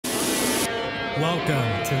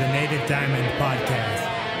Welcome to the Native Diamond Podcast.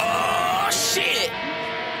 Oh, shit!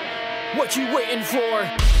 What you waiting for?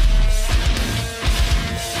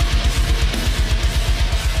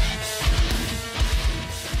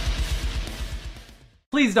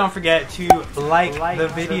 Please don't forget to like the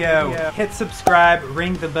video, hit subscribe,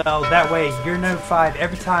 ring the bell. That way you're notified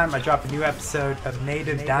every time I drop a new episode of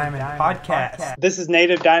Native Diamond Podcast. This is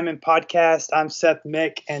Native Diamond Podcast. I'm Seth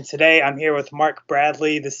Mick, and today I'm here with Mark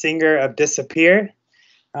Bradley, the singer of Disappear.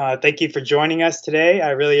 Thank you for joining us today. I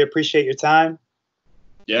really appreciate your time.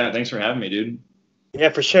 Yeah, thanks for having me, dude. Yeah,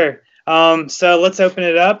 for sure. So let's open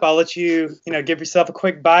it up. I'll let you, give yourself a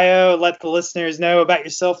quick bio, let the listeners know about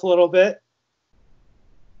yourself a little bit.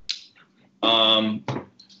 I'm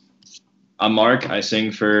Mark. I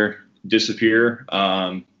sing for Disappear.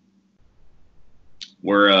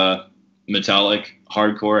 We're a metallic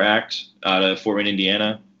hardcore act out of Fort Wayne,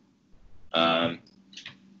 Indiana. Got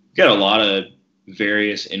a lot of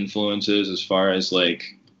various influences as far as like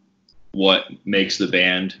what makes the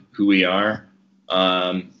band who we are.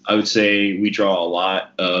 I would say we draw a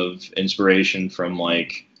lot of inspiration from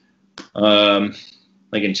like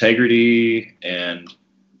Integrity, and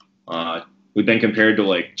we've been compared to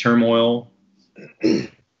like Turmoil.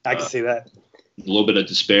 I can see that. A little bit of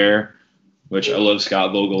Despair, which I love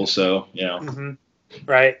Scott Vogel, so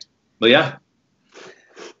Right. But yeah.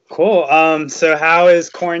 Cool. So how is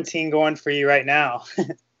quarantine going for you right now?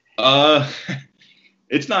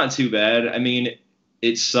 It's not too bad. I mean,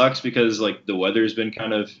 it sucks because like the weather's been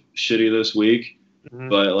kind of shitty this week.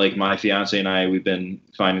 But like my fiance and I, we've been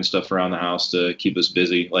finding stuff around the house to keep us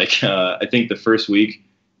busy. Like I think the first week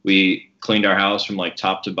we cleaned our house from like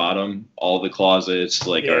top to bottom, all the closets,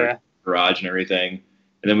 like our garage and everything.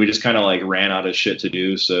 And then we just kind of like ran out of shit to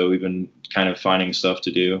do. So we've been kind of finding stuff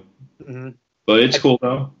to do. But it's cool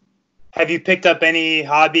though. Have you picked up any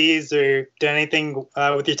hobbies or done anything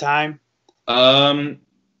with your time? I've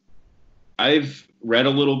read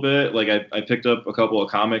a little bit. Like I picked up a couple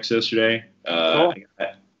of comics yesterday. Cool. I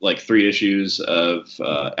got like 3 issues of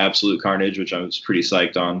Absolute Carnage, which I was pretty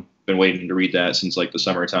psyched on. Been waiting to read that since like the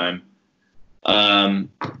summertime.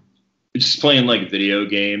 Just playing like video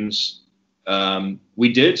games.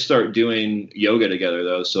 We did start doing yoga together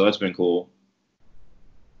though, so that's been cool.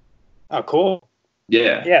 Oh, cool.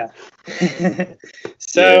 Yeah. Yeah.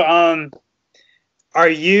 So, are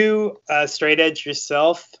you straight edge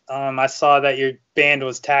yourself? I saw that your band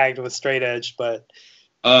was tagged with straight edge, but.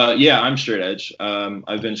 Yeah, I'm straight edge.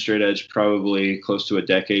 I've been straight edge probably close to a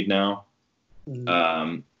decade now.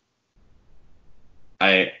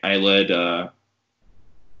 I led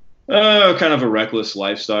kind of a reckless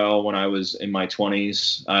lifestyle when I was in my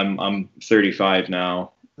 20s. I'm 35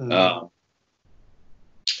 now.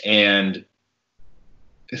 And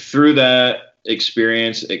through that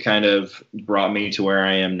experience, it kind of brought me to where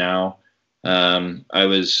I am now. I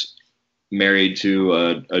was married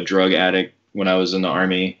to a drug addict when I was in the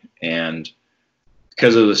Army, and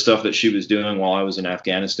because of the stuff that she was doing while I was in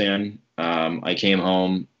Afghanistan, I came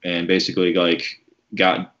home and basically like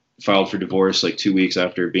got filed for divorce like 2 weeks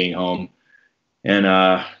after being home.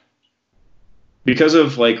 And because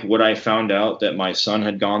of like what I found out that my son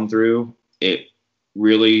had gone through, it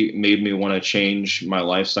really made me want to change my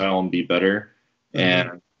lifestyle and be better.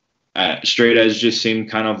 And straight edge just seemed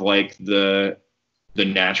kind of like the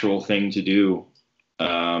natural thing to do.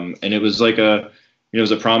 And it was like it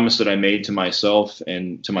was a promise that I made to myself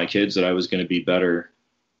and to my kids that I was going to be better.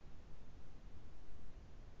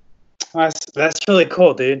 That's really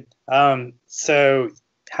cool, dude. So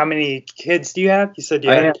how many kids do you have? You said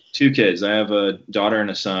I have 2 kids. I have a daughter and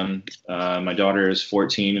a son. My daughter is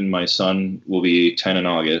 14 and my son will be 10 in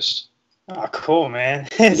August. Oh, cool, man.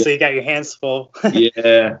 So you got your hands full.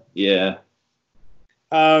 Yeah.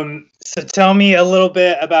 So tell me a little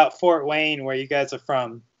bit about Fort Wayne, where you guys are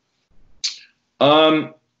from.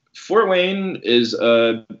 Fort Wayne is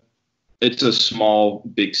it's a small,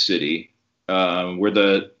 big city. We're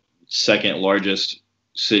the second largest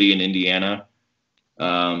city in Indiana.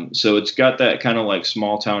 So it's got that kind of like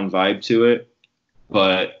small town vibe to it.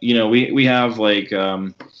 But, we have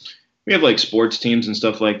like sports teams and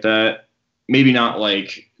stuff like that. Maybe not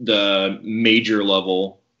like the major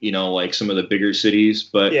level, like some of the bigger cities,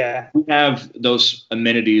 but we have those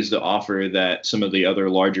amenities to offer that some of the other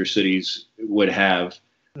larger cities would have.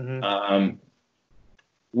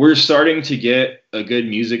 We're starting to get a good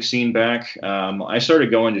music scene back. I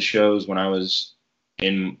started going to shows when I was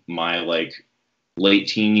in my like late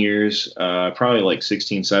teen years, probably like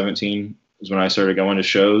 16, 17 is when I started going to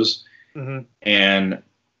shows. And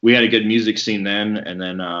we had a good music scene then. And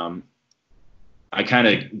then I kind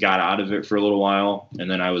of got out of it for a little while,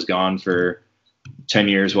 and then I was gone for 10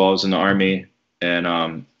 years while I was in the Army.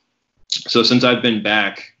 And so since I've been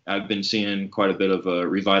back, I've been seeing quite a bit of a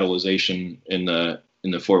revitalization in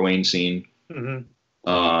the Fort Wayne scene. You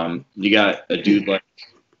got a dude like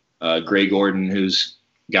Gray Gordon, who's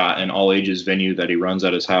got an all ages venue that he runs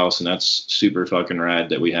at his house, and that's super fucking rad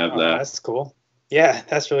that we have that. That's cool. Yeah,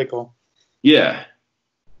 that's really cool. Yeah.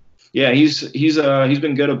 He's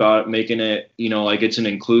been good about it, making it, like it's an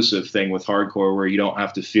inclusive thing with hardcore where you don't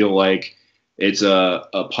have to feel like it's a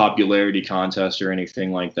popularity contest or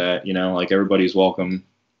anything like that. Like everybody's welcome.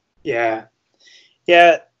 Yeah.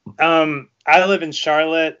 I live in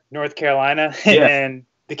Charlotte, North Carolina, and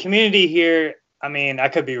the community here, I mean, I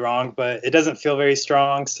could be wrong, but it doesn't feel very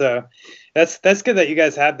strong. So that's good that you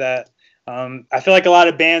guys have that. I feel like a lot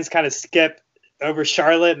of bands kind of skip over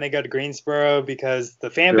Charlotte and they go to Greensboro because the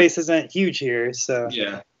fan base isn't huge here. So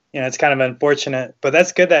it's kind of unfortunate, but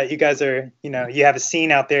that's good that you guys are, you have a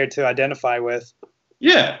scene out there to identify with.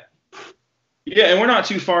 Yeah. And we're not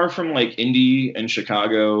too far from like Indy and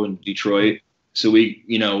Chicago and Detroit. So we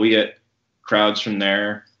get crowds from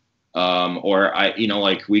there. Or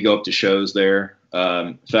we go up to shows there.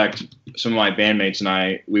 In fact, some of my bandmates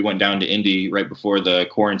and we went down to Indy right before the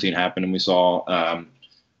quarantine happened, and we saw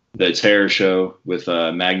the Terror show with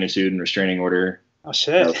Magnitude and Restraining Order. Oh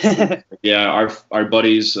shit! Yeah, our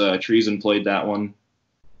buddies Treason played that one,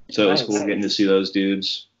 so it was cool getting to see those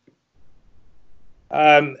dudes.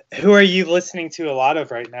 Who are you listening to a lot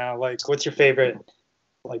of right now? Like, what's your favorite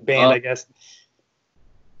band? I guess.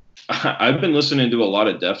 I've been listening to a lot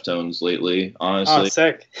of Deftones lately, honestly. Oh,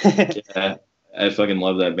 sick. Yeah, I fucking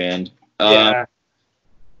love that band. Yeah.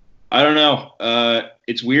 I don't know.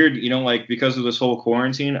 It's weird, because of this whole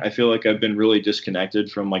quarantine, I feel like I've been really disconnected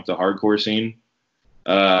from like the hardcore scene.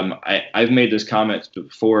 I've made this comment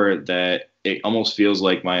before that it almost feels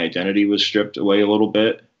like my identity was stripped away a little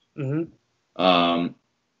bit.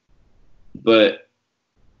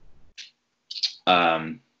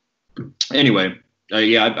 Anyway.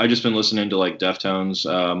 I've just been listening to like Deftones,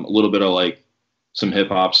 a little bit of like some hip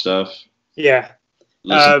hop stuff. Yeah.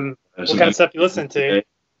 What kind of stuff you listen to?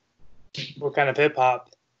 What kind of hip hop?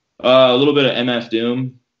 A little bit of MF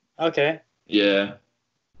Doom. Okay. Yeah.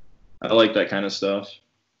 I like that kind of stuff.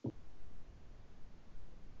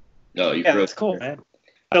 That's cool, man.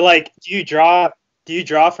 But like, do you draw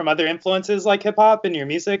from other influences like hip hop in your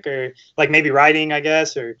music, or like maybe writing, I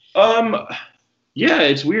guess, or? Yeah,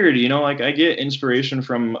 it's weird. I get inspiration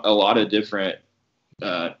from a lot of different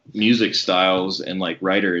music styles and like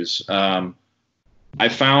writers. I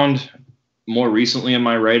found more recently in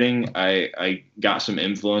my writing, I got some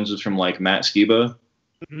influences from like Matt Skiba,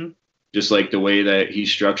 just like the way that he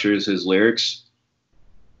structures his lyrics.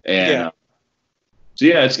 And so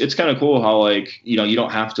it's kind of cool how like, you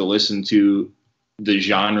don't have to listen to the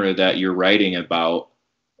genre that you're writing about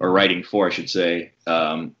or writing for, I should say,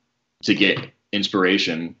 to get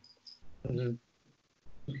inspiration.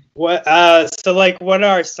 What what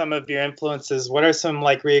are some of your influences? What are some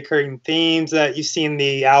like reoccurring themes that you see in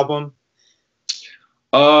the album?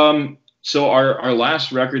 So our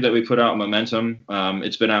last record that we put out, Momentum,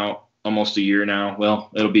 it's been out almost a year now. Well,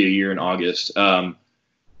 it'll be a year in August.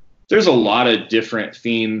 There's a lot of different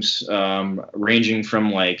themes, ranging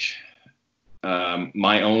from like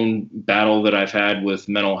my own battle that I've had with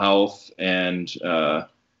mental health and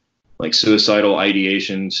like suicidal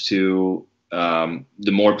ideations to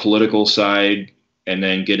the more political side, and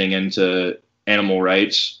then getting into animal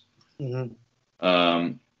rights. One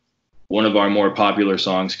of our more popular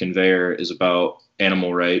songs, Conveyor, is about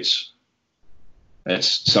animal rights.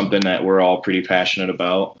 That's something that we're all pretty passionate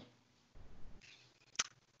about.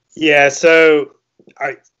 Yeah, so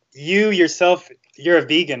you yourself, you're a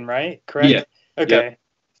vegan, right? Correct? Yeah. Okay. Yep.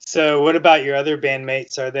 So what about your other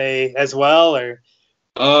bandmates? Are they as well, or?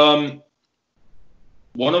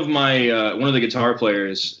 One of the guitar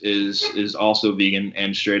players is also vegan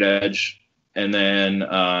and straight edge. And then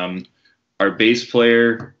our bass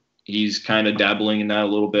player, he's kind of dabbling in that a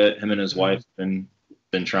little bit. Him and his wife have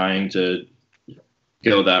been trying to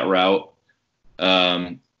go that route.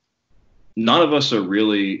 None of us are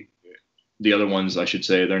really, the other ones, I should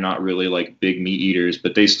say, they're not really like big meat eaters,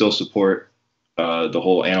 but they still support the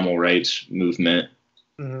whole animal rights movement.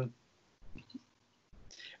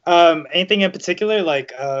 Anything in particular,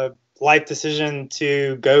 like life decision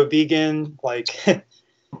to go vegan, like?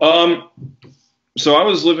 So I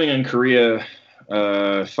was living in Korea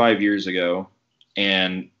 5 years ago,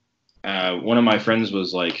 and one of my friends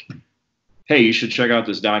was like, hey, you should check out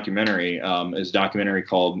this documentary. It's a documentary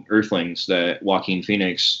called Earthlings that Joaquin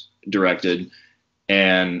Phoenix directed.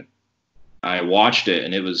 And I watched it,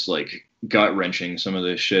 and it was like gut wrenching, some of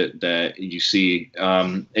the shit that you see.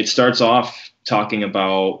 It starts off talking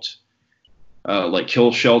about like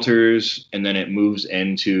kill shelters, and then it moves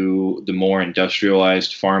into the more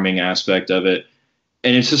industrialized farming aspect of it.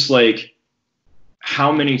 And it's just like,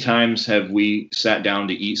 how many times have we sat down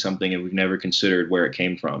to eat something and we've never considered where it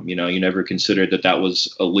came from? You know, you never considered that that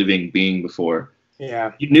was a living being before.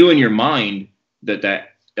 Yeah. You knew in your mind that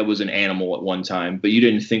was an animal at one time, but you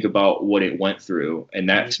didn't think about what it went through. And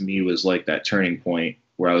that to me was like that turning point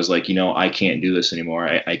where I was like, you know, I can't do this anymore.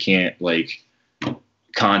 I can't like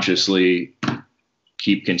consciously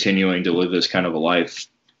keep continuing to live this kind of a life.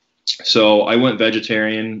 So I went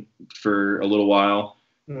vegetarian for a little while.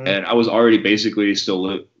 And I was already basically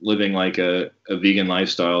still living like a vegan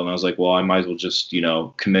lifestyle. And I was like, well, I might as well just, you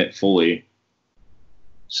know, commit fully.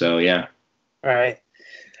 So, yeah. All right.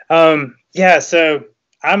 Yeah. So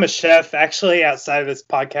I'm a chef actually outside of this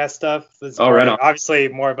podcast stuff. It's right on. Obviously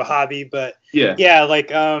more of a hobby, but yeah,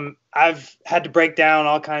 like, I've had to break down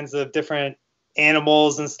all kinds of different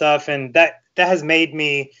animals and stuff. And that has made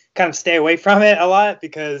me kind of stay away from it a lot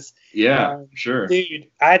because sure. Dude,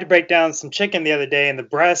 I had to break down some chicken the other day, and the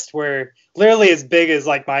breasts were literally as big as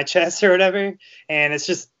like my chest or whatever. And it's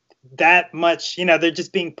just that much, you know, they're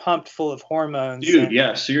just being pumped full of hormones. Dude,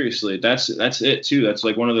 yeah, seriously. That's it too. That's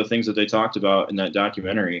like one of the things that they talked about in that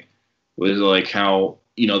documentary was like how,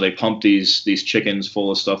 you know, they pump these chickens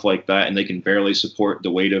full of stuff like that, and they can barely support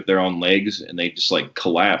the weight of their own legs, and they just like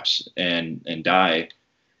collapse and die.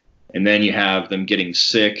 And then you have them getting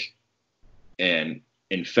sick and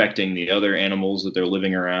infecting the other animals that they're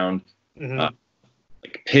living around.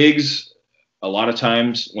 Like pigs, a lot of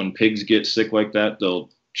times when pigs get sick like that, they'll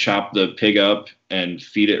chop the pig up and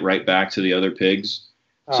feed it right back to the other pigs.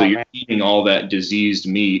 So you're eating all that diseased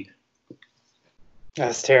meat.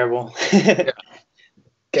 That's terrible.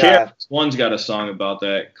 God. One's got a song about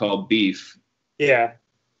that called Beef. Yeah.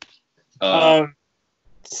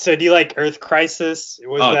 So do you like Earth Crisis?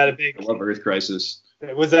 That a big? I love Earth Crisis.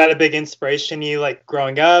 Was that a big inspiration you like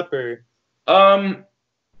growing up, or?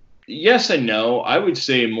 Yes and no. I would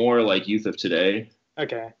say more like Youth of Today.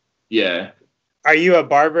 Okay. Yeah. Are you a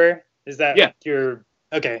barber? Is that your?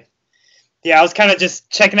 Okay. Yeah, I was kind of just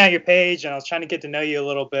checking out your page, and I was trying to get to know you a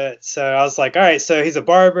little bit. So I was like, all right, so he's a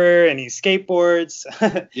barber and he skateboards.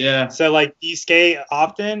 Yeah. So like, do you skate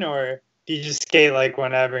often, or do you just skate like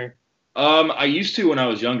whenever? I used to when I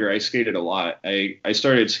was younger. I skated a lot. I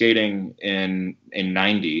started skating in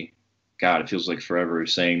 90. God, it feels like forever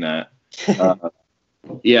saying that.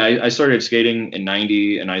 Yeah, I started skating in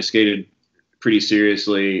 90, and I skated pretty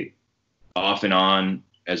seriously off and on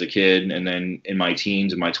as a kid, and then in my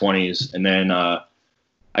teens and my 20s. And then I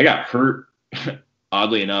got hurt,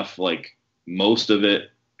 oddly enough. Like most of it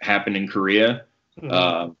happened in Korea.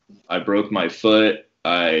 I broke my foot.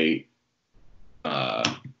 I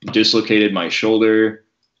dislocated my shoulder,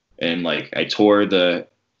 and like I tore the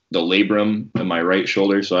labrum in my right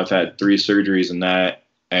shoulder. So I've had 3 surgeries in that.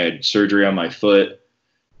 I had surgery on my foot.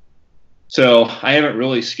 So I haven't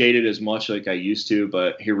really skated as much like I used to,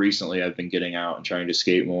 but here recently I've been getting out and trying to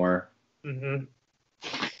skate more.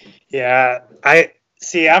 Yeah,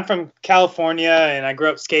 I'm from California, and I grew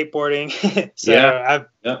up skateboarding. So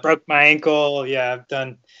I broke my ankle. Yeah,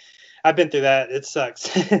 I've been through that. It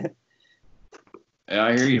sucks. Yeah,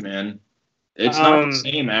 I hear you, man. It's not the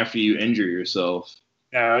same after you injure yourself.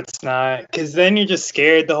 No, it's not. Because then you're just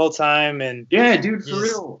scared the whole time. And yeah, dude, for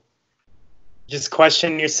real. Just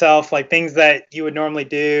question yourself, like things that you would normally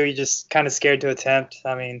do, you're just kind of scared to attempt.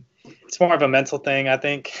 I mean, it's more of a mental thing, I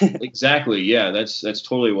think. Exactly. Yeah, that's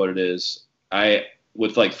totally what it is.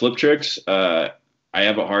 With like flip tricks, I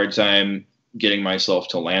have a hard time getting myself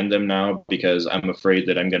to land them now because I'm afraid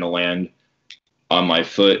that I'm going to land on my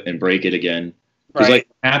foot and break it again. Because like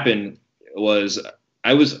what happened was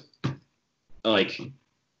I was like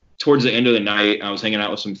towards the end of the night, I was hanging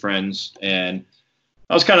out with some friends, and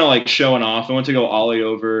I was kind of like showing off. I went to go ollie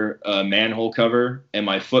over a manhole cover, and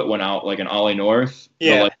my foot went out like an ollie north.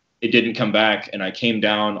 Yeah. But, like, it didn't come back, and I came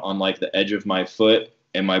down on like the edge of my foot,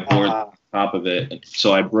 and my board on top of it.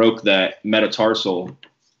 So I broke that metatarsal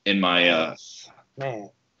in my on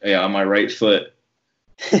my right foot.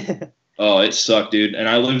 Oh, it sucked, dude. And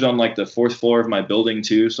I lived on like the 4th floor of my building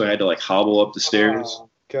too, so I had to like hobble up the stairs. Oh,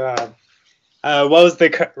 God. What was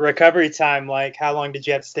the recovery time like? How long did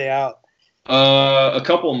you have to stay out? A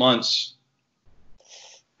couple months.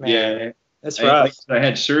 Man, yeah, that's rough. I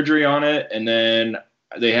had surgery on it, and then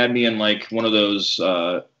they had me in like one of those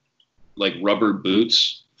like rubber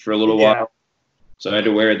boots for a little while. So I had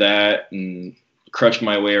to wear that and crutch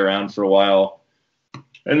my way around for a while.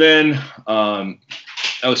 And then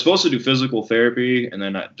I was supposed to do physical therapy, and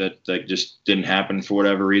then that just didn't happen for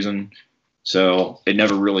whatever reason. So it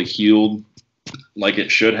never really healed like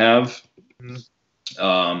it should have.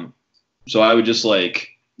 So I would just like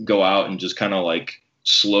go out and just kind of like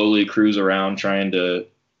slowly cruise around trying to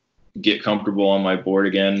get comfortable on my board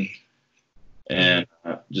again, and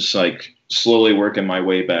just like slowly working my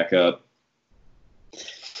way back up.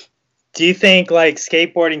 Do you think like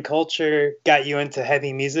skateboarding culture got you into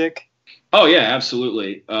heavy music? Oh yeah,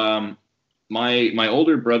 absolutely. My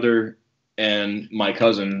older brother and my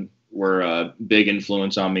cousin were a big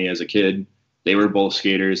influence on me as a kid. They were both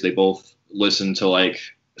skaters. They both listened to like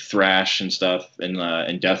thrash and stuff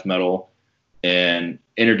and death metal, and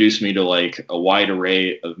introduced me to like a wide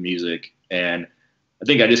array of music. And I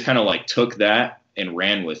think I just kind of like took that and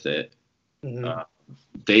ran with it.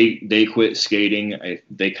 They quit skating.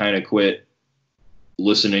 They kind of quit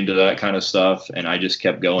listening to that kind of stuff, and I just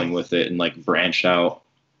kept going with it and like branched out.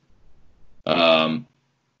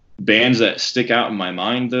 Bands that stick out in my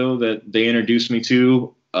mind though that they introduced me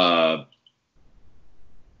to,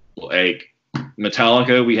 like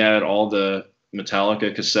Metallica. We had all the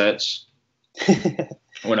Metallica cassettes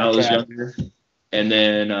when I was younger. And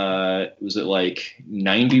then was it like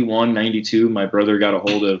 91, 92, my brother got a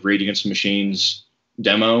hold of Rage Against the Machine's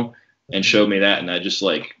demo and showed me that, and that just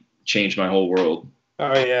like changed my whole world.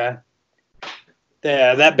 Oh yeah.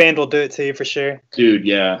 Yeah, that band will do it to you for sure. Dude,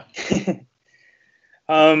 yeah.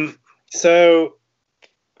 So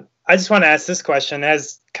I just want to ask this question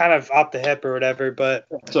as kind of off the hip or whatever, but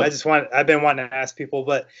I've been wanting to ask people,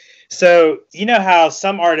 but so you know how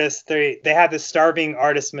some artists, they have this starving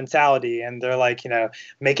artist mentality, and they're like,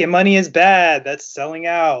 making money is bad, that's selling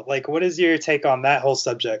out. Like, what is your take on that whole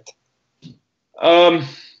subject?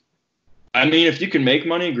 I mean, if you can make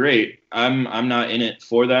money, great. I'm not in it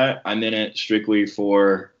for that. I'm in it strictly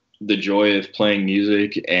for the joy of playing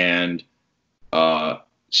music and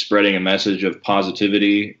spreading a message of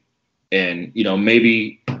positivity. And,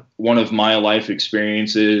 maybe one of my life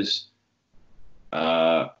experiences,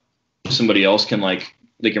 somebody else can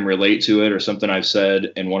they can relate to it, or something I've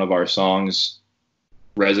said in one of our songs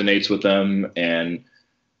resonates with them. And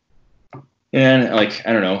like,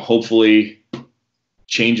 I don't know, hopefully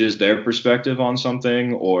changes their perspective on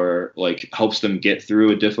something, or like helps them get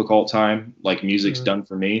through a difficult time, like music's done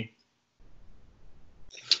for me.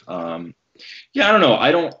 Yeah, I don't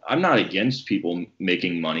know. I'm not against people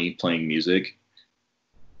making money playing music,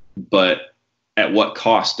 but at what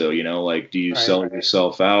cost though? Like, do you sell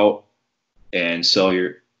yourself out and sell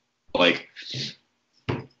your, like,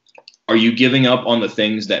 are you giving up on the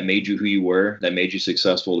things that made you who you were, that made you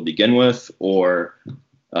successful to begin with? Or,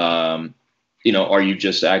 are you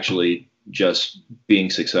just actually just being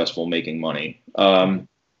successful, making money? You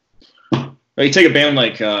take a band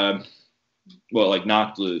like, like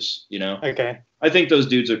Knocked Loose, Okay. I think those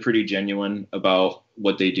dudes are pretty genuine about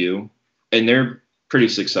what they do, and they're pretty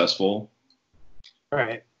successful.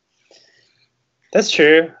 Right. That's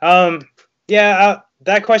true.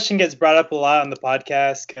 That question gets brought up a lot on the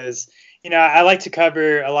podcast because, I like to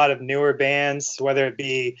cover a lot of newer bands, whether it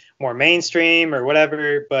be more mainstream or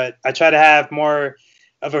whatever, but I try to have more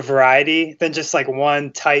of a variety than just like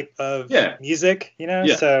one type of music,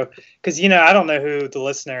 Yeah. So, because, I don't know who the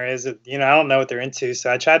listener is, I don't know what they're into.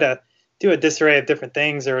 So I try to do a disarray of different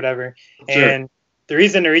things or whatever. Sure. And the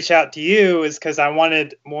reason to reach out to you is because I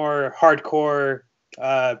wanted more hardcore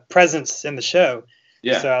presence in the show.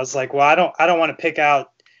 Yeah. So I was like, well, I don't want to pick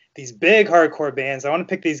out these big hardcore bands. I want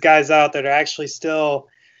to pick these guys out that are actually still,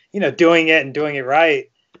 doing it and doing it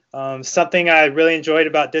right. Something I really enjoyed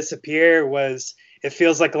about Disappear was it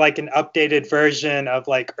feels like an updated version of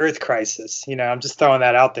like Earth Crisis. I'm just throwing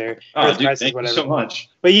that out there. Oh, dude, thank you so much.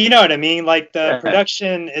 But you know what I mean? Like the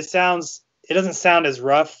production, it doesn't sound as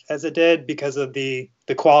rough as it did because of the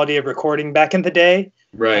quality of recording back in the day.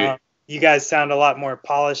 Right. You guys sound a lot more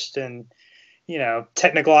polished and,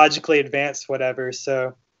 technologically advanced, whatever.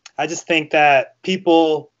 So I just think that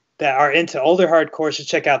people that are into older hardcore should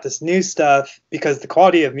check out this new stuff because the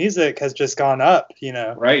quality of music has just gone up,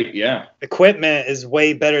 Right, yeah. Equipment is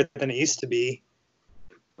way better than it used to be.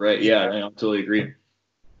 Right, yeah, I totally agree.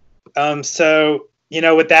 So,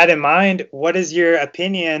 with that in mind, what is your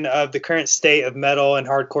opinion of the current state of metal and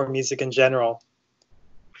hardcore music in general?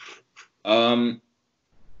 I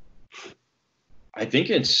think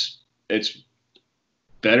it's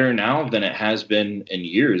better now than it has been in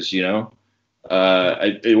years, we're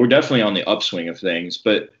definitely on the upswing of things,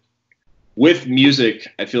 but with music,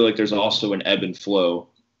 I feel like there's also an ebb and flow,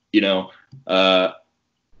 it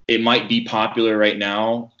might be popular right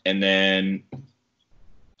now. And then,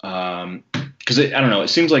 cause I don't know, it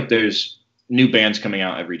seems like there's new bands coming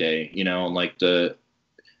out every day, you know, and like the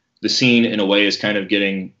scene in a way is kind of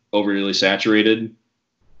getting overly saturated,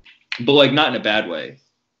 but like not in a bad way.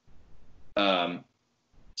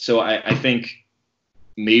 So I think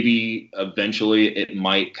maybe eventually it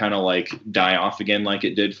might kind of like die off again, like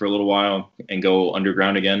it did for a little while, and go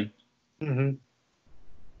underground again. Mm-hmm.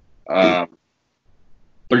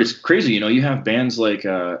 But it's crazy, you know, you have bands like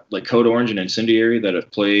Code Orange and Incendiary that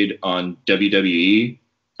have played on WWE.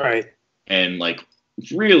 Right. And like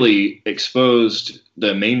really exposed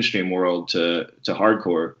the mainstream world to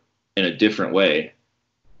hardcore in a different way.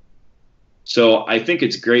 So I think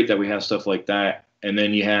it's great that we have stuff like that. And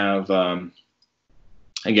then you have,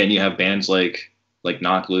 again, you have bands like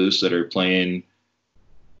Knocked Loose that are playing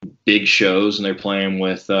big shows, and they're playing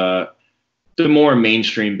with the more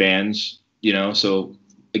mainstream bands, you know. So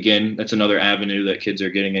again, that's another avenue that kids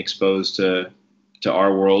are getting exposed to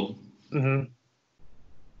our world. Mm-hmm.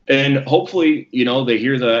 And hopefully, you know, they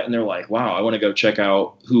hear that and they're like, wow, I want to go check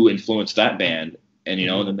out who influenced that band. And, you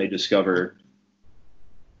know, and then they discover,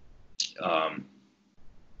 I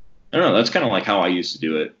don't know, that's kind of like how I used to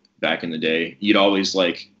do it back in the day. You'd always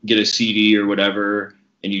like get a CD or whatever,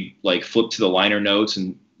 and you'd like flip to the liner notes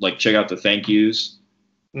and like check out the thank yous.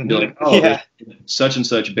 And be like, oh, yeah, such and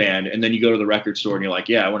such band. And then you go to the record store and you're like,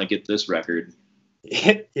 yeah, I want to get this record.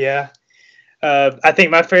 Yeah. I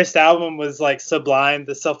think my first album was like Sublime,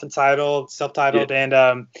 the self-titled, yeah.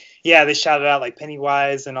 And yeah, they shouted out like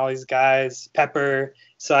Pennywise and all these guys, Pepper.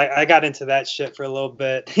 So I got into that shit for a little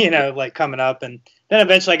bit, you know, like coming up, and then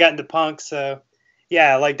eventually I got into punk. So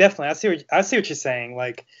yeah, like definitely, I see what you're saying.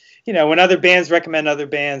 Like, you know, when other bands recommend other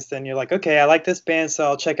bands, then you're like, okay, I like this band, so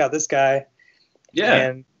I'll check out this guy. Yeah,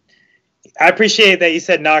 and I appreciate that you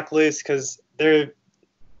said Knocked Loose, because they're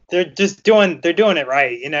doing it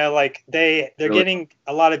right, you know, like they're really getting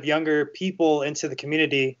a lot of younger people into the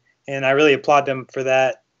community, and I really applaud them for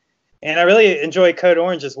that. And I really enjoy Code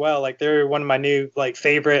Orange as well. Like they're one of my new like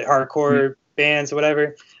favorite hardcore bands or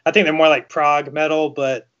whatever. I think they're more like prog metal,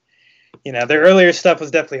 but you know, their earlier stuff was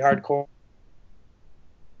definitely hardcore.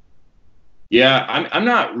 Yeah, I'm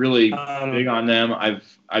not really big on them.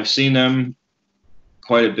 I've seen them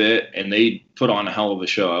quite a bit, and they put on a hell of a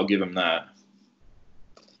show. I'll give them that.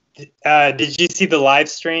 Did you see the live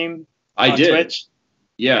stream on Twitch?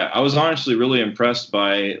 Yeah, I was honestly really impressed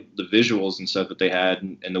by the visuals and stuff that they had,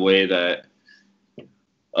 and the way that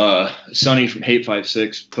Sonny from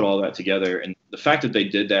Hate5six put all that together. And the fact that they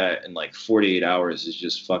did that in like 48 hours is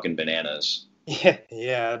just fucking bananas. Yeah,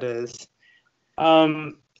 it is.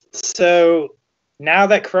 So now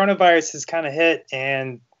that coronavirus has kind of hit,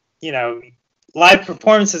 and, you know, live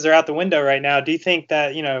performances are out the window right now, do you think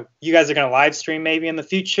that, you know, you guys are going to live stream maybe in the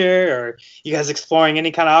future, or you guys exploring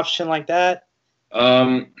any kind of option like that?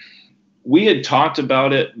 We had talked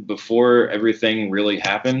about it before everything really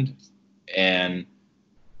happened, and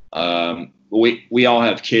we all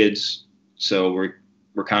have kids, so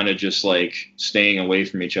we're kind of just like staying away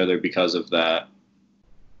from each other because of that.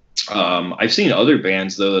 I've seen other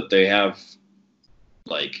bands though that they have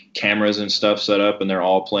like cameras and stuff set up, and they're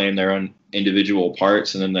all playing their own individual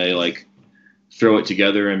parts, and then they like throw it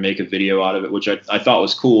together and make a video out of it, which I thought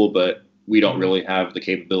was cool, but we don't really have the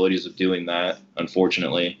capabilities of doing that,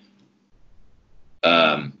 unfortunately.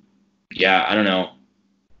 Yeah, I don't know.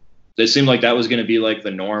 It seemed like that was going to be like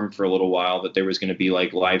the norm for a little while, that there was going to be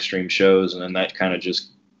like live stream shows, and then that kind of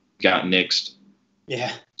just got nixed.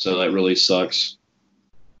 Yeah. So that really sucks.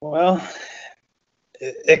 Well,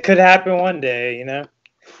 it could happen one day, you know?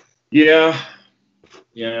 Yeah.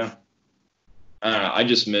 I don't know. I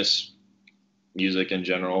just miss music in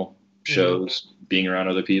general, shows, being around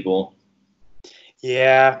other people.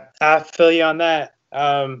 Yeah, I feel you on that.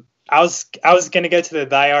 I was gonna go to the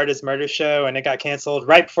Thy Art Is Murder show, and it got canceled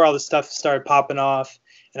right before all this stuff started popping off.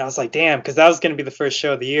 And I was like, damn, because that was gonna be the first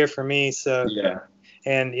show of the year for me. So yeah,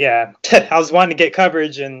 and yeah, I was wanting to get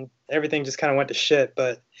coverage, and everything just kind of went to shit.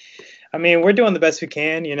 But I mean, we're doing the best we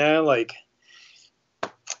can, you know. Like,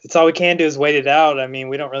 it's all we can do is wait it out. I mean,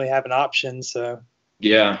 we don't really have an option. So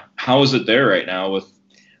yeah, how is it there right now with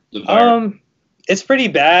the virus? It's pretty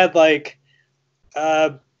bad. Like,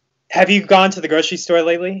 have you gone to the grocery store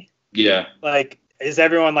lately? Yeah. Like, is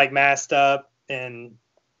everyone like masked up and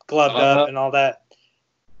gloved up and all that?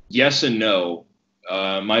 Yes and no.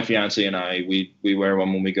 My fiance and I, we wear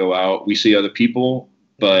one when we go out. We see other people,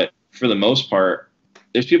 but for the most part,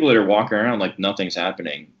 there's people that are walking around like nothing's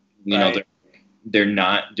happening. You know, they're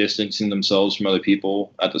not distancing themselves from other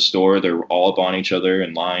people at the store. They're all up on each other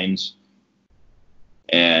in lines,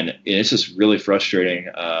 and it's just really frustrating.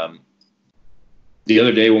 The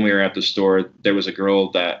other day when we were at the store, there was a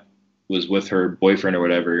girl that was with her boyfriend or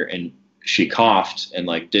whatever, and she coughed and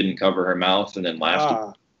like didn't cover her mouth and then laughed.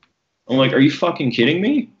 Ah, I'm like, are you fucking kidding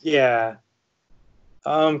me? yeah.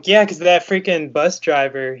 Yeah, because that freaking bus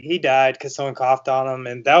driver, he died because someone coughed on him,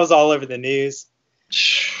 and that was all over the news.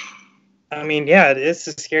 I mean, yeah, it's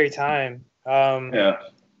a scary time. Yeah.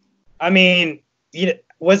 I mean,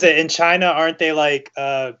 was it in China? Aren't they like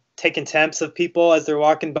taking temps of people as they're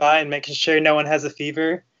walking by and making sure no one has a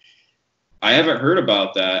fever? I haven't heard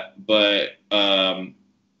about that, but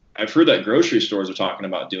I've heard that grocery stores are talking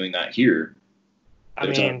about doing that here. I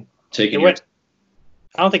mean, taking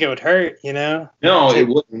I don't think it would hurt, you know? No, it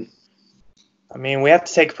wouldn't. I mean, we have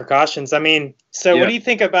to take precautions. I mean, so what do you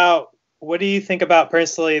think about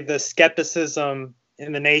personally the skepticism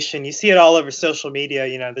in the nation? You see it all over social media,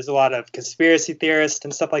 you know, there's a lot of conspiracy theorists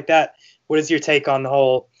and stuff like that. What is your take on the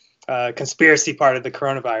whole conspiracy part of the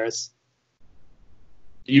coronavirus?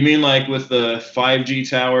 You mean like with the 5G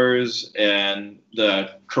towers and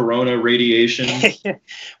the corona radiation?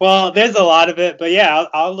 Well, there's a lot of it, but yeah,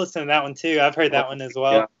 I'll listen to that one too. I've heard that one as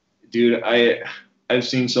well. Yeah. Dude, I've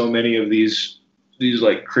seen so many of these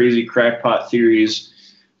like crazy crackpot theories,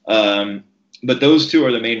 but those two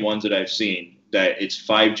are the main ones that I've seen. That it's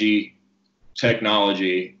 5G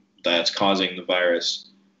technology that's causing the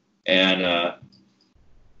virus, and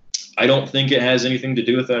I don't think it has anything to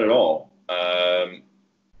do with that at all.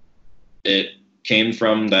 It came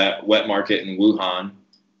from that wet market in Wuhan,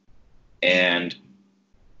 and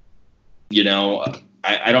you know,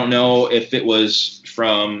 I don't know if it was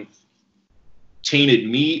from tainted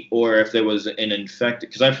meat or if there was an infected,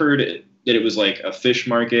 because I've heard that it was like a fish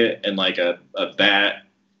market and like a bat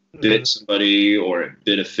bit somebody or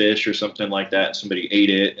bit a fish or something like that. Somebody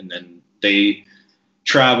ate it and then they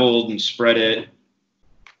traveled and spread it.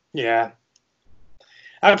 Yeah.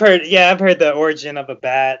 I've heard the origin of a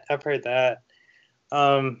bat. I've heard that.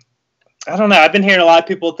 I don't know. I've been hearing a lot of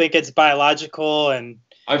people think it's biological, and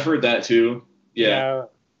I've heard that too. Yeah. You know,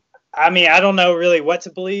 I mean, I don't know really what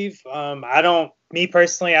to believe. Me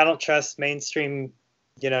personally, I don't trust mainstream,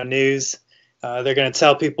 news. They're going to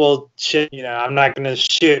tell people shit, I'm not going to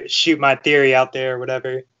shoot my theory out there or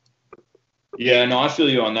whatever. Yeah, no, I feel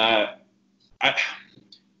you on that.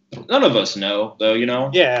 None of us know, though,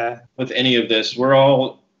 Yeah. With any of this, we're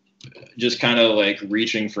all just kind of like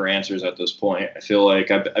reaching for answers at this point. I feel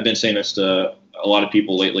like I've been saying this to a lot of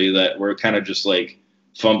people lately, that we're kind of just like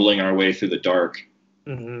fumbling our way through the dark.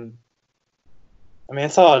 Mm-hmm. I mean,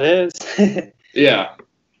 that's all it is. Yeah,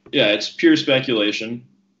 it's pure speculation.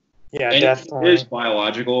 Yeah, and definitely. It is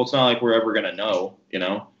biological. It's not like we're ever gonna know,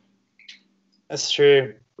 That's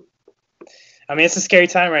true. I mean, it's a scary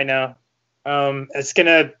time right now. It's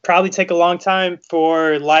gonna probably take a long time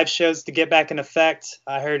for live shows to get back in effect.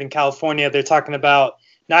 I heard in California they're talking about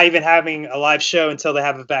not even having a live show until they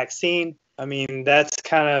have a vaccine. I mean, that's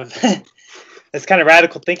kind of that's kind of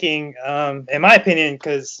radical thinking, in my opinion.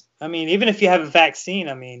 Because I mean, even if you have a vaccine,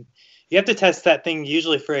 I mean, you have to test that thing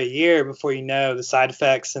usually for a year before you know the side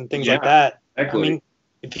effects and things like that. Exactly. I mean,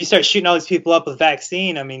 if you start shooting all these people up with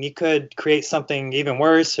vaccine, I mean, you could create something even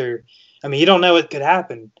worse, or I mean, you don't know what could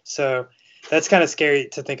happen. So that's kind of scary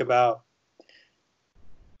to think about.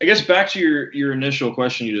 I guess back to your initial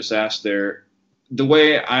question you just asked there, the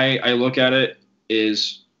way I look at it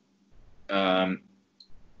is, I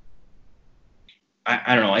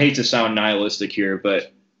don't know, I hate to sound nihilistic here,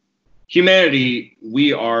 but humanity,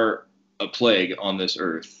 we are a plague on this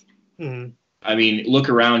earth. Mm-hmm. I mean, look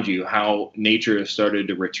around you, how nature has started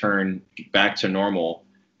to return back to normal.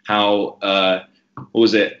 How, what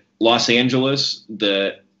was it, Los Angeles,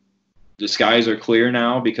 the skies are clear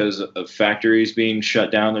now because of factories being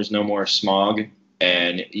shut down. There's no more smog,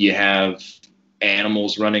 and you have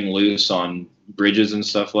animals running loose on bridges and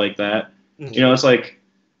stuff like that. Mm-hmm. It's like,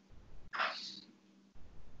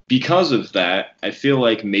 because of that, I feel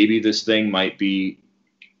like maybe this thing might be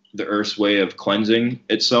the Earth's way of cleansing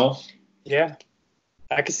itself. Yeah,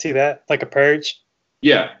 I could see that, like a purge.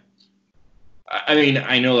 Yeah. I mean,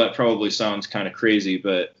 I know that probably sounds kind of crazy,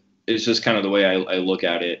 but it's just kind of the way I look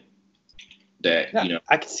at it. That, yeah,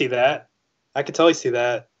 I could see that. I could totally see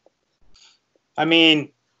that. I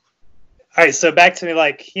mean, all right, so back to me,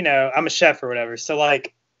 like, I'm a chef or whatever. So,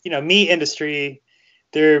 like, meat industry,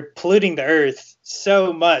 they're polluting the earth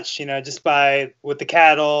so much, just with the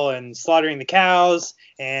cattle and slaughtering the cows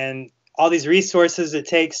and all these resources it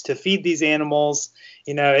takes to feed these animals.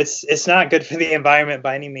 It's not good for the environment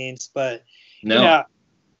by any means, but no.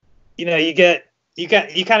 You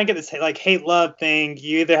kind of get this like hate love thing.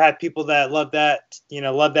 You either have people that love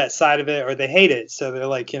that side of it, or they hate it. So they're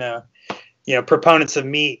like, proponents of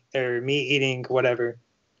meat or meat eating, whatever.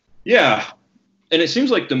 Yeah. and it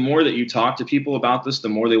seems like the more that you talk to people about this, the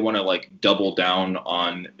more they want to like double down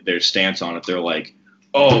on their stance on it. They're like,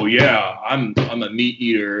 oh yeah, I'm a meat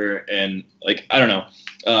eater, and like I don't know.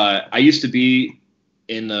 I used to be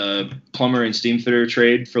in the plumber and steam fitter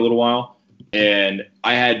trade for a little while, and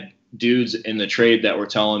I had dudes in the trade that were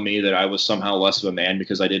telling me that I was somehow less of a man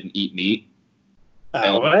because I didn't eat meat.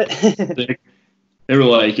 What? They were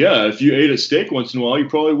like, yeah, if you ate a steak once in a while, you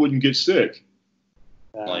probably wouldn't get sick.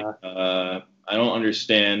 I don't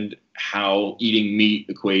understand how eating meat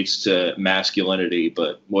equates to masculinity,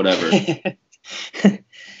 but whatever.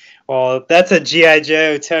 Well, that's a G.I.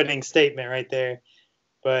 Joe toting statement right there.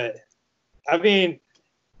 But, I mean,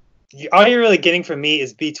 all you're really getting from meat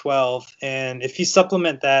is B12. And if you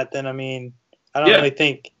supplement that, then, I mean, I don't really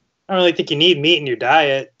think you need meat in your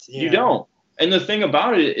diet. You don't. And the thing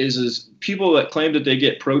about it is people that claim that they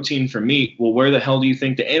get protein from meat, well, where the hell do you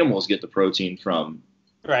think the animals get the protein from?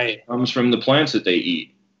 Right. It comes from the plants that they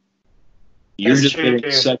eat. You're just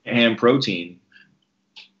getting secondhand protein.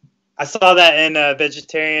 I saw that in a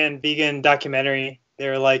vegetarian, vegan documentary. They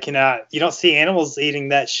were like, you don't see animals eating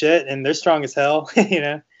that shit, and they're strong as hell.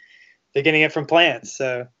 They're getting it from plants.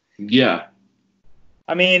 So yeah.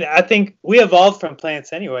 I mean, I think we evolved from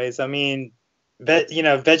plants anyways. I mean,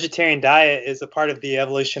 vegetarian diet is a part of the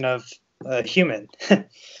evolution of human.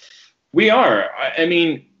 We are. I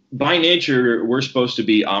mean, by nature, we're supposed to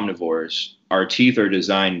be omnivores. Our teeth are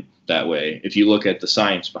designed that way. If you look at the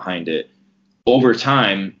science behind it, over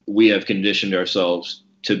time, we have conditioned ourselves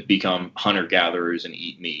to become hunter-gatherers and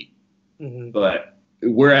eat meat. Mm-hmm. But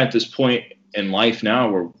we're at this point in life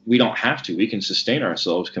now where we don't have to. We can sustain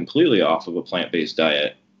ourselves completely off of a plant-based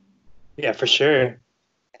diet. Yeah, for sure.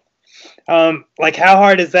 Like, how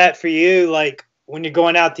hard is that for you? Like, when you're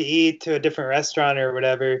going out to eat to a different restaurant or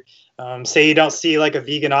whatever, say you don't see like a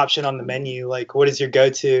vegan option on the menu, like what is your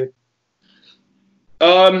go-to?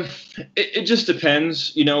 It just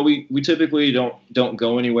depends. We typically don't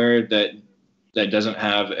go anywhere that doesn't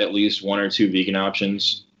have at least one or two vegan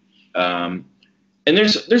options. And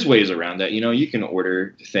there's ways around that. You can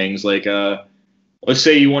order things like, let's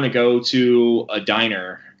say you want to go to a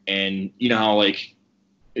diner, and you know how like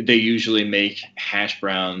they usually make hash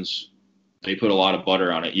browns. They put a lot of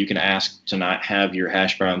butter on it. You can ask to not have your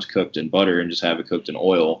hash browns cooked in butter and just have it cooked in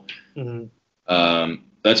oil. Mm-hmm.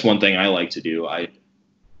 That's one thing I like to do.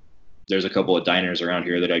 There's a couple of diners around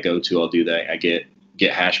here that I go to. I'll do that. I get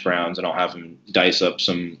hash browns, and I'll have them dice up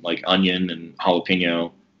some like onion and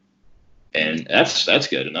jalapeno, and that's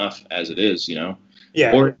good enough as it is,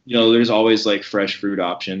 Yeah. Or there's always like fresh fruit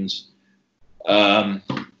options. But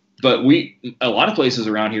a lot of places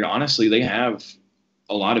around here, honestly, they have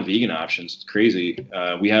a lot of vegan options. It's crazy.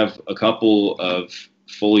 We have a couple of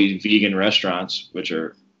fully vegan restaurants, which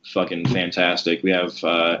are fucking fantastic. We have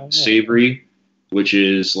Savory, which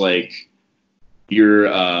is like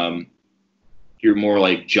your more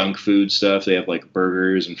like junk food stuff. They have like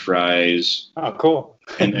burgers and fries. Oh, cool.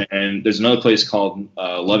 and there's another place called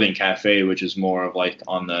Loving Cafe, which is more of like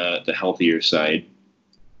on the healthier side.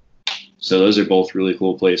 So those are both really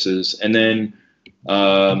cool places. And then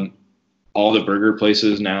all the burger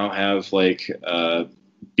places now have like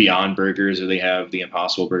Beyond Burgers, or they have the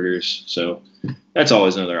Impossible Burgers. So that's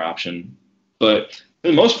always another option. But for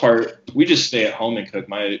the most part, we just stay at home and cook.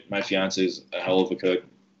 My fiance is a hell of a cook.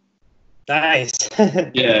 Nice.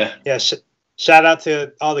 Yeah. Yeah. Shout out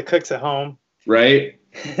to all the cooks at home. Right.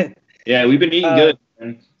 Yeah, we've been eating good,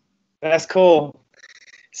 man. That's cool.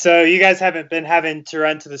 So you guys haven't been having to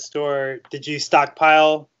run to the store. Did you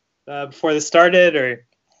stockpile before this started, or?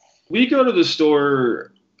 We go to the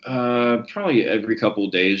store probably every couple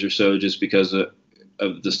of days or so, just because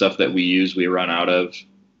of the stuff that we use. We run out of.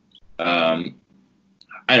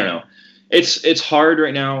 I don't know. It's hard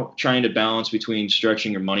right now trying to balance between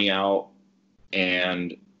stretching your money out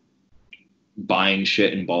and buying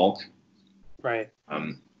shit in bulk. Right.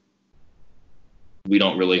 We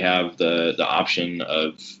don't really have the option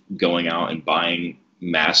of going out and buying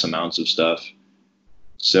mass amounts of stuff.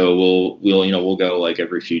 So we'll go like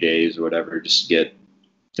every few days or whatever, just to get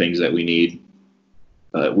things that we need.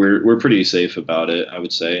 But we're pretty safe about it, I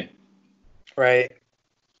would say. Right.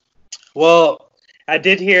 Well, I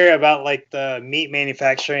did hear about like the meat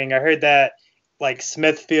manufacturing. I heard that like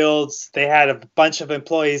Smithfield's, they had a bunch of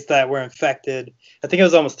employees that were infected. I think it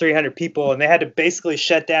was almost 300 people, and they had to basically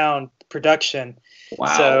shut down production.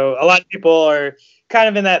 Wow. So a lot of people are kind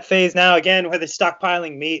of in that phase now again where they're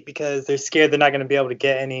stockpiling meat because they're scared they're not going to be able to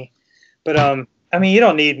get any. But I mean, you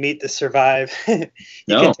don't need meat to survive.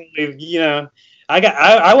 No.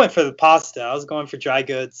 I went for the pasta. I was going for dry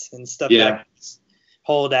goods and stuff that I could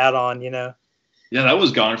hold out on, Yeah, that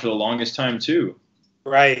was gone for the longest time too.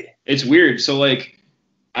 Right. It's weird. So like,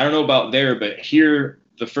 I don't know about there, but here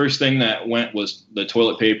the first thing that went was the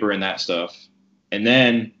toilet paper and that stuff. And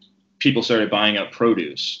then people started buying up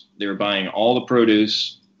produce. They were buying all the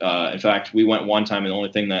produce. In fact, we went one time and the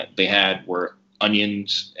only thing that they had were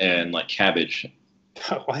onions and like cabbage.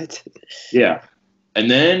 What? Yeah. And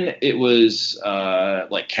then it was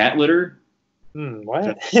like cat litter.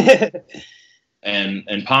 What?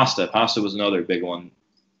 and pasta. Pasta was another big one.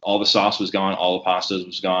 All the sauce was gone. All the pasta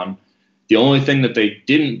was gone. The only thing that they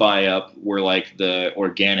didn't buy up were like the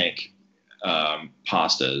organic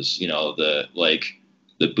pastas. You know, the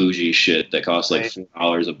bougie shit that costs like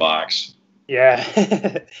 $4 a box. Yeah,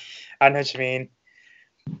 I know what you mean.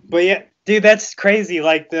 But yeah, dude, that's crazy.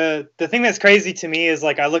 Like the thing that's crazy to me is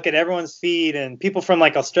like I look at everyone's feed and people from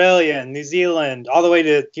like Australia and New Zealand all the way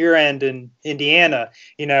to your end in Indiana.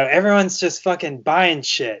 You know, everyone's just fucking buying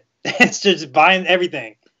shit. It's just buying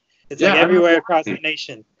everything. It's like everywhere across the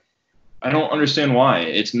nation. I don't understand why.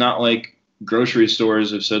 It's not like grocery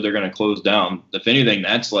stores have said they're going to close down. If anything,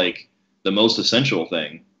 that's like the most essential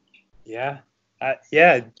thing. Yeah.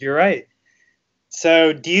 Yeah, you're right.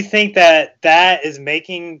 So do you think that is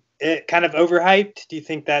making it kind of overhyped? Do you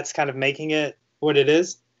think that's kind of making it what it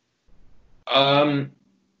is?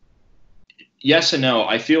 Yes and no.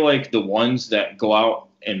 I feel like the ones that go out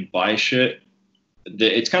and buy shit,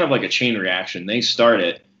 it's kind of like a chain reaction. They start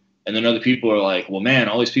it. And then other people are like, well, man,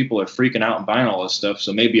 all these people are freaking out and buying all this stuff,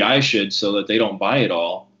 so maybe I should so that they don't buy it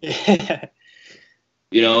all.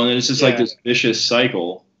 You know, and it's just like this vicious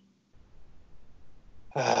cycle.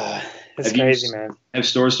 It's crazy, man. Have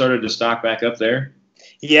stores started to stock back up there?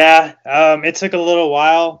 Yeah, it took a little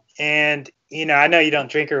while. And, you know, I know you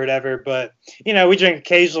don't drink or whatever, but, you know, we drink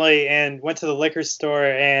occasionally and went to the liquor store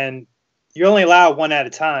and you're only allowed one at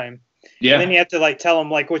a time. Yeah. And then you have to like tell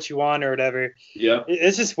them like what you want or whatever. Yeah.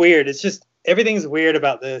 It's just weird. It's just everything's weird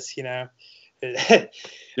about this, you know. They're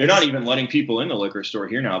not even letting people in the liquor store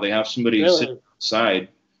here now. They have somebody sitting outside.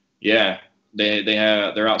 Yeah.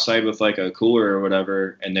 They're outside with like a cooler or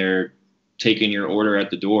whatever, and they're taking your order at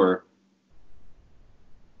the door.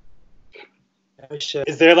 Oh, shit.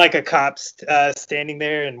 Is there like a cop standing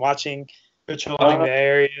there and watching, patrolling the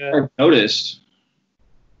area? I've noticed.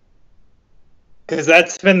 Because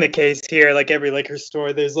that's been the case here. Like every liquor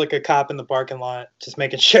store, there's like a cop in the parking lot just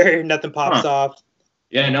making sure nothing pops off.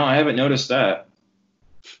 Yeah, no, I haven't noticed that.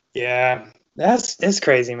 Yeah, it's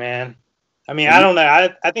crazy, man. I mean, I don't know.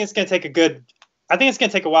 I think it's gonna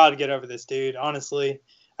take a while to get over this, dude. Honestly,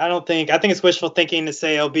 I think it's wishful thinking to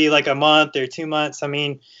say it'll be like a month or 2 months. I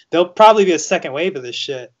mean, there'll probably be a second wave of this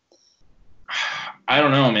shit. I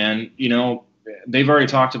don't know, man. You know, they've already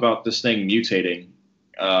talked about this thing mutating.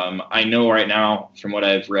 I know right now from what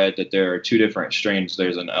I've read that there are two different strains.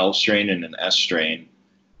 There's an L strain and an S strain.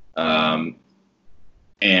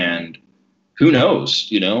 And who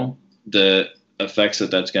knows, you know, the effects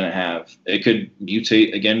that that's going to have. It could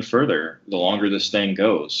mutate again further the longer this thing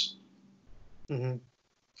goes. Mm-hmm.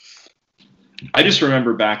 I just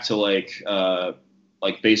remember back to like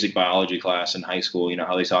basic biology class in high school, you know,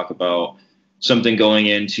 how they talk about something going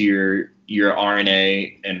into your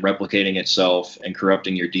RNA and replicating itself and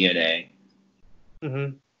corrupting your DNA.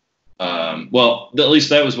 Mm-hmm. Well, at least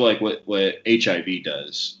that was like what HIV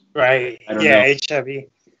does. Right. I don't know. HIV.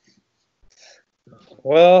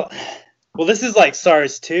 Well, this is like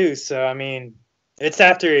SARS too. So, I mean, it's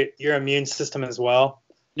after your immune system as well.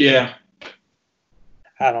 Yeah.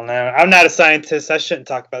 I don't know. I'm not a scientist. I shouldn't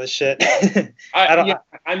talk about this shit.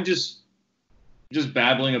 I'm just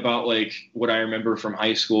babbling about like what I remember from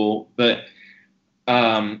high school, but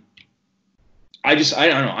I don't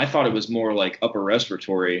know. I thought it was more like upper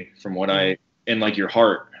respiratory from what and like your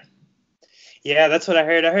heart. Yeah, that's what I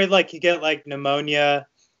heard. I heard like you get like pneumonia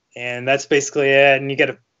and that's basically it, and you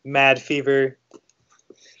get a mad fever.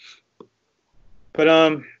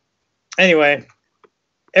 But anyway,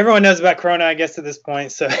 everyone knows about Corona, I guess, at this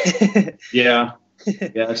point. So yeah,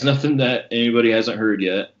 it's nothing that anybody hasn't heard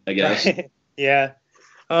yet, I guess. Yeah.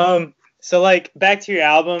 So like back to your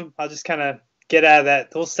album, I'll just kind of get out of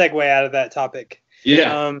that. We'll segue out of that topic.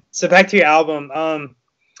 Yeah. So back to your album.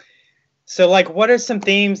 So like, what are some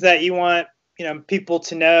themes that you want, you know, people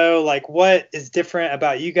to know? Like, what is different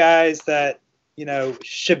about you guys that, you know,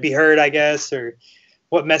 should be heard, I guess, or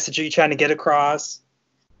what message are you trying to get across?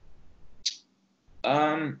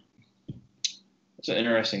 That's an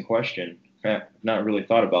interesting question. I've not really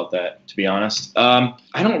thought about that, to be honest. I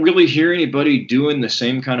don't really hear anybody doing the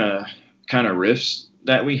same kind of riffs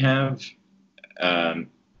that we have.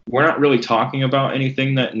 We're not really talking about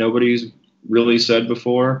anything that nobody's really said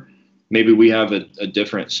before. Maybe we have a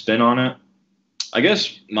different spin on it. I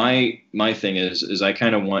guess my thing is I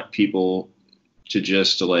kind of want people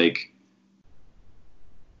to like,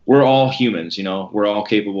 we're all humans, you know, we're all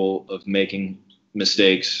capable of making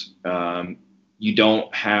mistakes. You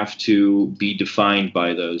don't have to be defined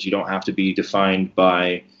by those. You don't have to be defined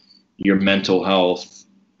by your mental health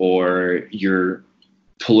or your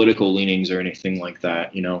political leanings or anything like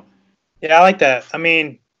that, you know? Yeah, I like that. I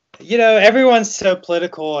mean, you know, everyone's so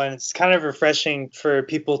political, and it's kind of refreshing for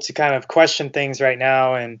people to kind of question things right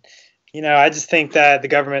now. And, you know, I just think that the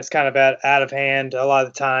government's kind of out of hand a lot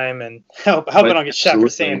of the time, and I hope I don't get shot for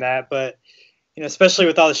saying that. But, you know, especially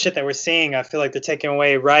with all the shit that we're seeing, I feel like they're taking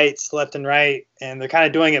away rights left and right, and they're kind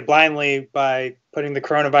of doing it blindly by putting the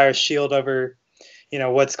coronavirus shield over, you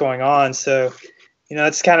know, what's going on. So, you know,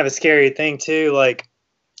 it's kind of a scary thing too. Like,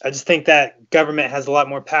 I just think that government has a lot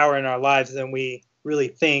more power in our lives than we really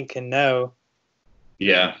think and know.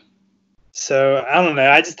 Yeah. So I don't know.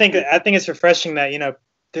 I think it's refreshing that, you know,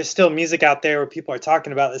 there's still music out there where people are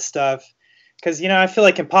talking about this stuff. Because, you know, I feel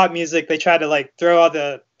like in pop music, they try to like throw all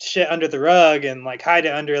the shit under the rug and like hide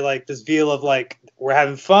it under like this veil of like, we're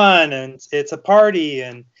having fun and it's a party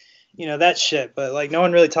and, you know, that shit. But like no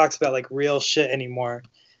one really talks about like real shit anymore.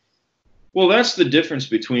 Well, that's the difference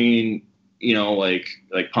between, you know, like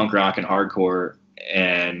punk rock and hardcore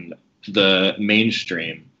and the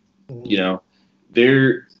mainstream. You know,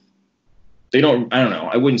 they don't, I don't know,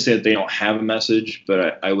 I wouldn't say that they don't have a message,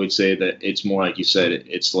 but I would say that it's more like you said,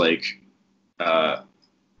 it's like a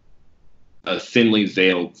thinly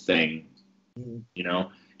veiled thing, you know,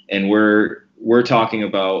 and we're talking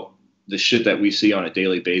about the shit that we see on a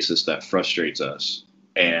daily basis that frustrates us,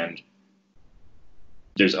 and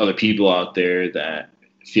there's other people out there that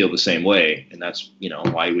feel the same way, and that's, you know,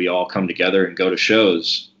 why we all come together and go to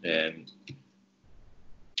shows, and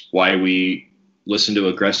why we listen to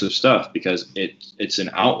aggressive stuff, because it's an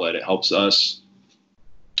outlet. It helps us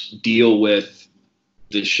deal with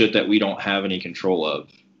the shit that we don't have any control of.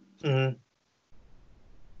 Mm-hmm.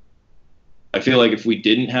 I feel like if we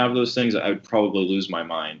didn't have those things, I would probably lose my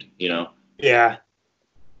mind, you know? Yeah.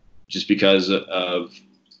 Just because of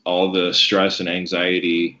all the stress and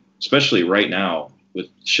anxiety, especially right now with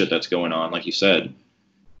shit that's going on, like you said,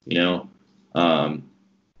 you know, I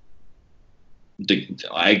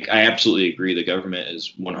absolutely agree. The government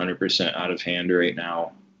is 100% out of hand right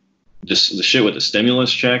now. Just the shit with the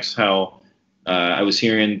stimulus checks, how I was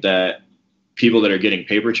hearing that people that are getting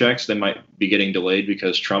paper checks, they might be getting delayed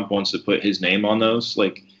because Trump wants to put his name on those.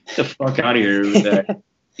 Like, get the fuck out of here with that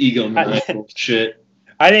ego shit.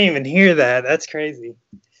 I didn't even hear that. That's crazy.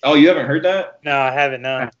 Oh, you haven't heard that? No, I haven't.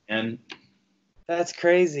 No. And that's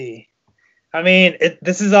crazy. I mean,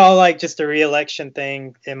 this is all like just a re-election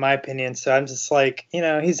thing, in my opinion. So I'm just like, you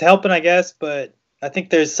know, he's helping, I guess, but I think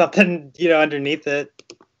there's something, you know, underneath it.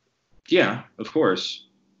 Yeah, of course.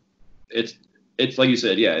 It's like you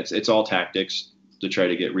said, yeah, it's all tactics to try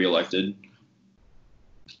to get reelected.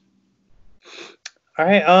 All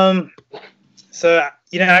right. So,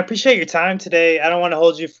 you know, I appreciate your time today. I don't want to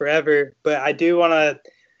hold you forever, but I do want to,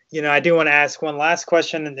 you know, ask one last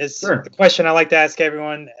question. And it's Sure. The question I like to ask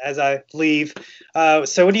everyone as I leave.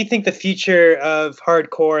 So what do you think the future of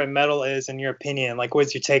hardcore and metal is, in your opinion? Like,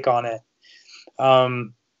 what's your take on it?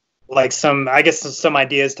 Like some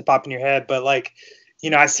ideas to pop in your head, but like, you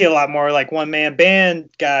know, I see a lot more like one-man band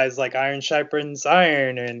guys like Iron Sharpens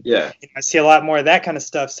Iron, and yeah, I see a lot more of that kind of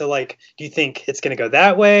stuff. So like, do you think it's going to go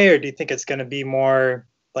that way, or do you think it's going to be more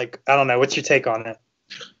like, I don't know, what's your take on it?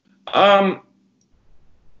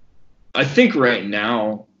 I think right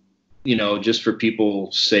now, you know, just for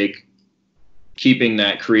people's sake, keeping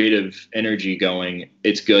that creative energy going,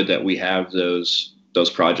 it's good that we have those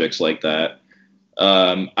projects like that.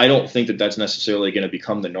 I don't think that that's necessarily going to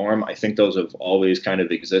become the norm. I think those have always kind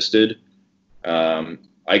of existed. I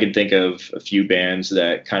can think of a few bands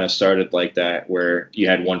that kind of started like that, where you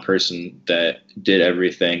had one person that did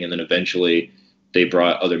everything, and then eventually they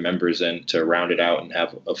brought other members in to round it out and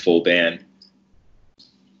have a full band.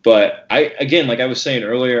 But again, like I was saying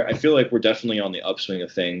earlier, I feel like we're definitely on the upswing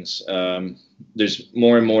of things. There's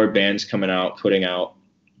more and more bands coming out, putting out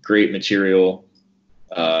great material.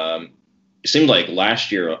 It seemed like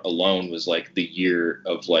last year alone was like the year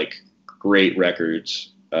of like great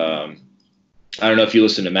records. I don't know if you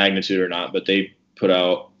listen to Magnitude or not, but they put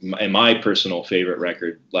out my personal favorite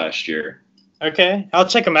record last year. Okay, I'll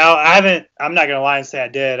check them out. I'm not gonna lie and say I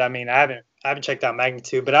did. I mean, I haven't checked out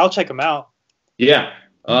Magnitude, but I'll check them out. Yeah,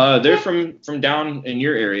 they're from down in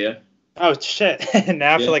your area. Oh shit!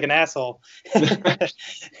 Now I feel like an asshole. But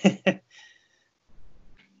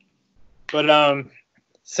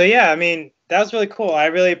so yeah, I mean, that was really cool. I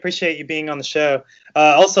really appreciate you being on the show.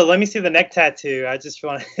 Also, let me see the neck tattoo. I just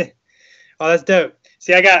want to. Oh, that's dope.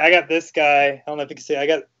 See, I got this guy. I don't know if you can see. I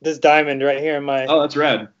got this diamond right here in my. Oh, that's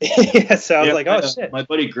rad. Yeah, so I was like, oh shit. My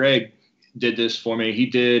buddy Greg did this for me. He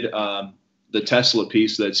did the Tesla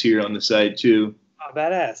piece that's here on the side too. Oh,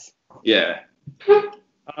 badass. Yeah.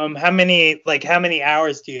 How many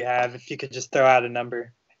hours do you have? If you could just throw out a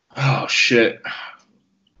number. Oh shit.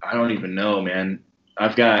 I don't even know, man.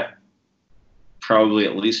 I've got probably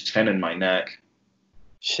at least 10 in my neck.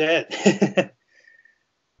 Shit.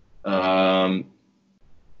 I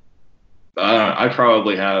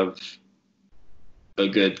probably have a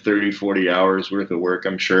good 30, 40 hours worth of work,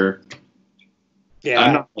 I'm sure. Yeah.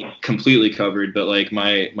 I'm not like completely covered, but like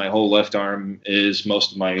my whole left arm is,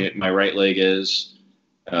 most of my right leg is.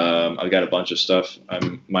 I've got a bunch of stuff.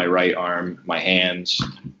 My right arm, my hands,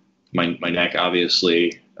 my neck,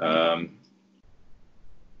 obviously.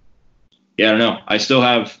 Yeah, I don't know. I still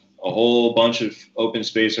have a whole bunch of open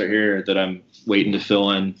space right here that I'm waiting to fill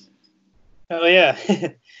in. Oh yeah.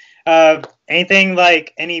 Anything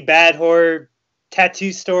like any bad horror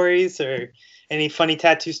tattoo stories or any funny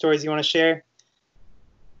tattoo stories you want to share?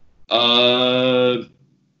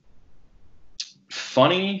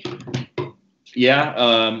 Funny.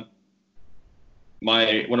 Yeah.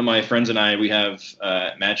 One of my friends and I, we have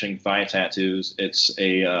matching thigh tattoos. It's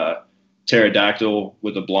a pterodactyl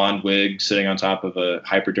with a blonde wig sitting on top of a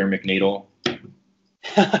hypodermic needle.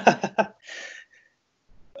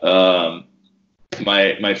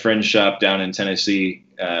 My friend's shop down in Tennessee,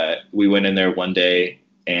 we went in there one day,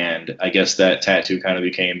 and I guess that tattoo kind of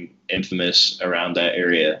became infamous around that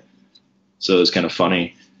area. So it was kind of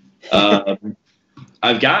funny.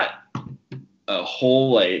 I've got a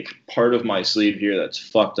whole like part of my sleeve here that's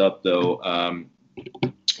fucked up though.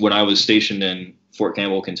 When I was stationed in Fort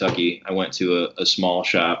Campbell, Kentucky, I went to a small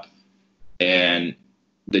shop, and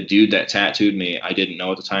the dude that tattooed me, I didn't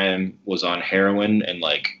know at the time, was on heroin and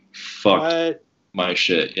like fucked my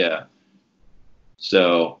shit. Yeah.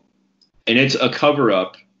 So, and it's a cover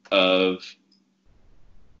up of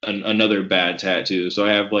another bad tattoo. So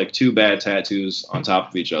I have like two bad tattoos on top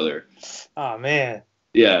of each other. Oh man.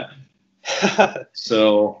 Yeah.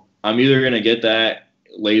 So I'm either going to get that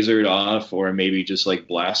lasered off or maybe just like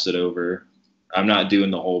blast it over. I'm not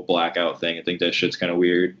doing the whole blackout thing. I think that shit's kind of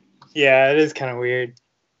weird. Yeah, it is kind of weird.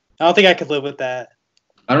 I don't think I could live with that.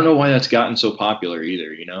 I don't know why that's gotten so popular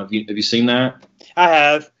either. You know, have you seen that? I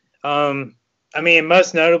have. I mean,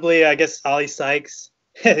 most notably, I guess Ollie Sykes.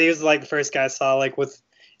 He was like the first guy I saw like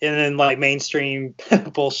in like mainstream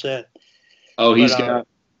bullshit. Oh,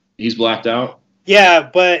 he's blacked out. Yeah,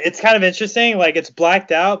 but it's kind of interesting. Like it's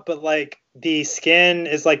blacked out, but like the skin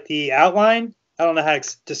is like the outline. I don't know how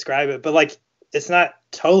to describe it, but like it's not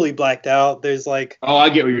totally blacked out. There's like. Oh, I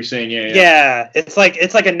get what you're saying. Yeah. Yeah, it's like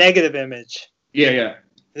a negative image. Yeah.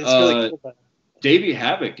 It's really cool. Davey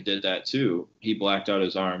Havoc did that too. He blacked out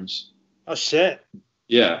his arms. Oh shit.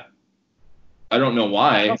 Yeah. I don't know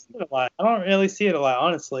why. I don't really see it a lot,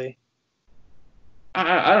 honestly.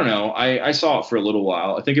 I don't know. I saw it for a little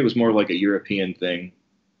while. I think it was more like a European thing.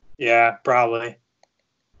 Yeah, probably.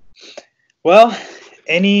 Well,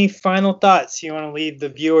 any final thoughts you want to leave the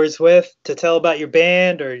viewers with to tell about your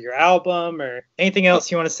band or your album or anything else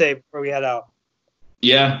you want to say before we head out?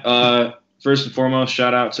 Yeah. First and foremost,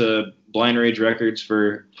 shout out to Blind Rage Records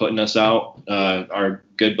for putting us out. Our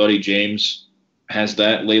good buddy James has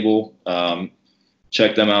that label.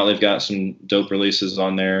 Check them out. They've got some dope releases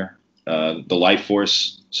on there. The Life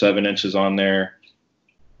Force 7 inches on there.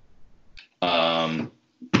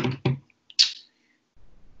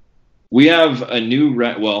 We have a new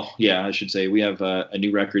we have a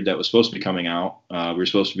new record that was supposed to be coming out. We were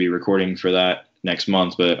supposed to be recording for that next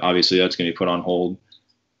month, but obviously that's going to be put on hold.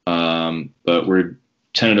 But we're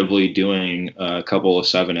tentatively doing a couple of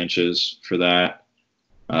 7 inches for that.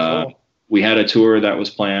 Cool. We had a tour that was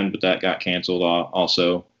planned, but that got canceled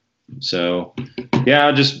also. So,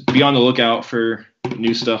 yeah, just be on the lookout for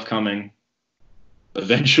new stuff coming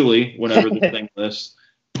eventually, whenever the thing lists.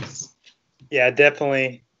 Yeah,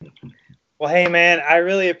 definitely. Well, hey, man, I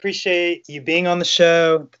really appreciate you being on the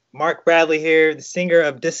show. Mark Bradley here, the singer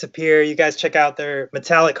of Disappear. You guys check out their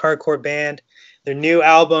metallic hardcore band. Their new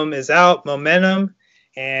album is out, Momentum,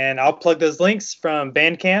 and I'll plug those links from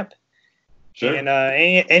Bandcamp. Sure. And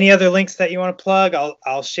any other links that you want to plug,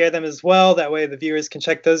 I'll share them as well. That way the viewers can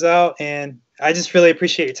check those out. And I just really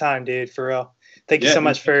appreciate your time, dude, for real. Thank you so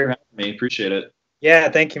much for having me. Appreciate it. Yeah,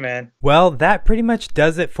 thank you, man. Well, that pretty much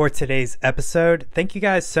does it for today's episode. Thank you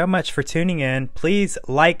guys so much for tuning in. Please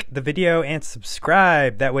like the video and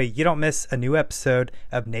subscribe. That way you don't miss a new episode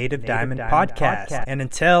of Native Diamond Podcast. And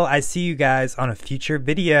until I see you guys on a future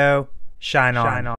video, shine on.